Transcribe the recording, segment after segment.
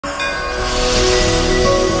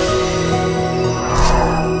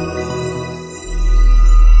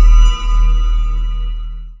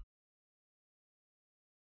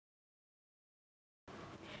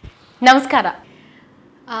ನಮಸ್ಕಾರ.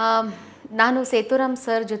 ನಾನು ಸೇತುರಾಮ್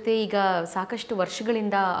ಸರ್ ಜೊತೆ ಈಗ ಸಾಕಷ್ಟು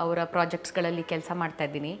ವರ್ಷಗಳಿಂದ ಅವರ ಪ್ರಾಜೆಕ್ಟ್ಸ್ಗಳಲ್ಲಿ ಕೆಲಸ ಮಾಡ್ತಾ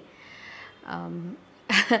ಇದ್ದೀನಿ.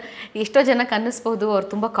 ಎಷ್ಟೋ ಜನಕ್ಕೆ ಅನ್ನಿಸ್ಬೋದು ಅವ್ರು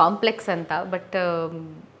ತುಂಬ ಕಾಂಪ್ಲೆಕ್ಸ್ ಅಂತ. ಬಟ್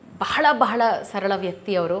ಬಹಳ ಸರಳ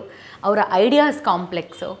ವ್ಯಕ್ತಿ ಅವರು. ಅವರ ಐಡಿಯಾಸ್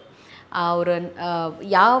ಕಾಂಪ್ಲೆಕ್ಸು. ಅವರು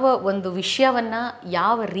ಯಾವ ಒಂದು ವಿಷಯವನ್ನು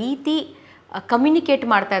ಯಾವ ರೀತಿ ಕಮ್ಯುನಿಕೇಟ್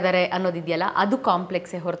ಮಾಡ್ತಾ ಇದ್ದಾರೆ ಅನ್ನೋದಿದೆಯಲ್ಲ, ಅದು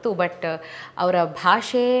ಕಾಂಪ್ಲೆಕ್ಸೇ ಹೊರತು ಬಟ್ ಅವರ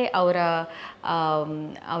ಭಾಷೆ,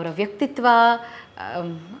 ಅವರ ವ್ಯಕ್ತಿತ್ವ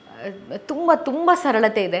ತುಂಬ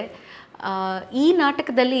ಸರಳತೆ ಇದೆ. ಈ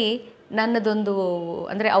ನಾಟಕದಲ್ಲಿ ನನ್ನದೊಂದು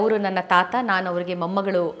ಅಂದರೆ ಅವರು ನನ್ನ ತಾತ, ನಾನು ಅವರಿಗೆ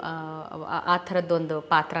ಮೊಮ್ಮಗಳು, ಆ ಥರದ್ದೊಂದು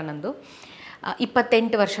ಪಾತ್ರ ನಂದು.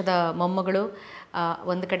 28 ವರ್ಷದ ಮೊಮ್ಮಗಳು.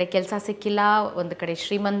 ಒಂದು ಕಡೆ ಕೆಲಸ ಸಿಕ್ಕಿಲ್ಲ, ಒಂದು ಕಡೆ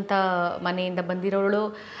ಶ್ರೀಮಂತ ಮನೆಯಿಂದ ಬಂದಿರೋಳು,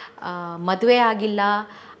 ಮದುವೆ ಆಗಿಲ್ಲ.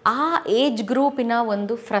 ಆ ಏಜ್ ಗ್ರೂಪಿನ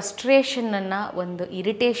ಒಂದು ಫ್ರಸ್ಟ್ರೇಷನನ್ನು, ಒಂದು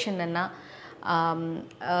ಇರಿಟೇಷನನ್ನು,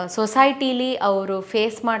 ಸೊಸೈಟೀಲಿ ಅವರು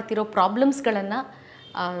ಫೇಸ್ ಮಾಡ್ತಿರೋ ಪ್ರಾಬ್ಲಮ್ಸ್ಗಳನ್ನು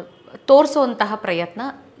ತೋರಿಸೋವಂತಹ ಪ್ರಯತ್ನ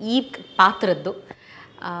ಈ ಪಾತ್ರದ್ದು.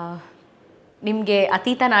 ನಿಮಗೆ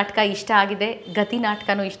ಅತೀತ ನಾಟಕ ಇಷ್ಟ ಆಗಿದೆ, ಗತಿ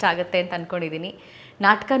ನಾಟಕನೂ ಇಷ್ಟ ಆಗುತ್ತೆ ಅಂತ ಅಂದ್ಕೊಂಡಿದ್ದೀನಿ.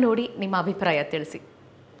 ನಾಟಕ ನೋಡಿ ನಿಮ್ಮ ಅಭಿಪ್ರಾಯ ತಿಳಿಸಿ.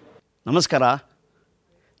 ನಮಸ್ಕಾರ,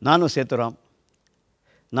 ನಾನು ಸೇತುರಾಮ್.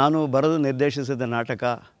 ನಾನು ಬರೆದು ನಿರ್ದೇಶಿಸಿದ ನಾಟಕ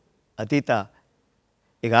ಅತೀತ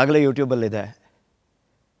ಈಗಾಗಲೇ ಯೂಟ್ಯೂಬಲ್ಲಿದೆ.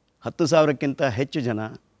 10,000ಕ್ಕಿಂತ ಹೆಚ್ಚು ಜನ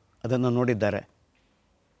ಅದನ್ನು ನೋಡಿದ್ದಾರೆ.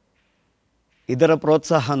 ಇದರ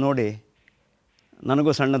ಪ್ರೋತ್ಸಾಹ ನೋಡಿ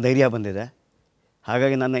ನನಗೂ ಸಣ್ಣ ಧೈರ್ಯ ಬಂದಿದೆ.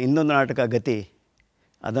 ಹಾಗಾಗಿ ನನ್ನ ಇನ್ನೊಂದು ನಾಟಕ ಗತಿ,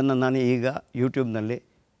 ಅದನ್ನು ನಾನು ಈಗ ಯೂಟ್ಯೂಬ್ನಲ್ಲಿ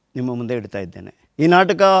ನಿಮ್ಮ ಮುಂದೆ ಇಡ್ತಾ ಇದ್ದೇನೆ. ಈ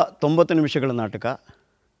ನಾಟಕ 90 ನಿಮಿಷಗಳ ನಾಟಕ.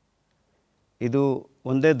 ಇದು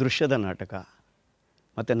ಒಂದೇ ದೃಶ್ಯದ ನಾಟಕ.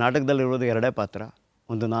 ಮತ್ತು ನಾಟಕದಲ್ಲಿರೋದು 2 ಪಾತ್ರ,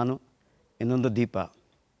 ಒಂದು ನಾನು, ಇನ್ನೊಂದು ದೀಪ.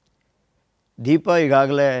 ದೀಪ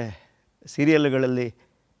ಈಗಾಗಲೇ ಸೀರಿಯಲ್ಗಳಲ್ಲಿ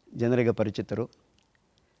ಜನರಿಗೆ ಪರಿಚಿತರು.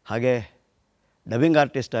 ಹಾಗೆ ಡಬ್ಬಿಂಗ್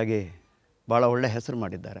ಆರ್ಟಿಸ್ಟಾಗಿ ಭಾಳ ಒಳ್ಳೆಯ ಹೆಸರು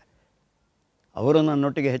ಮಾಡಿದ್ದಾರೆ. ಅವರು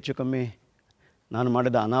ನನ್ನೊಟ್ಟಿಗೆ ಹೆಚ್ಚು ಕಮ್ಮಿ ನಾನು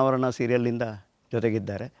ಮಾಡಿದ ಅನಾವರಣ ಸೀರಿಯಲ್ಲಿಂದ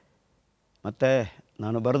ಜೊತೆಗಿದ್ದಾರೆ. ಮತ್ತು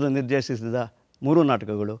ನಾನು ಬರೆದು ನಿರ್ದೇಶಿಸಿದ 3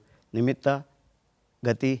 ನಾಟಕಗಳು, ನಿಮಿತ್ತ,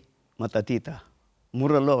 ಗತಿ ಮತ್ತು ಅತೀತ,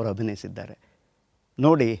 3ರಲ್ಲೂ ಅವರು ಅಭಿನಯಿಸಿದ್ದಾರೆ.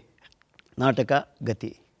 ನೋಡಿ ನಾಟಕ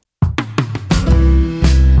ಗತಿ.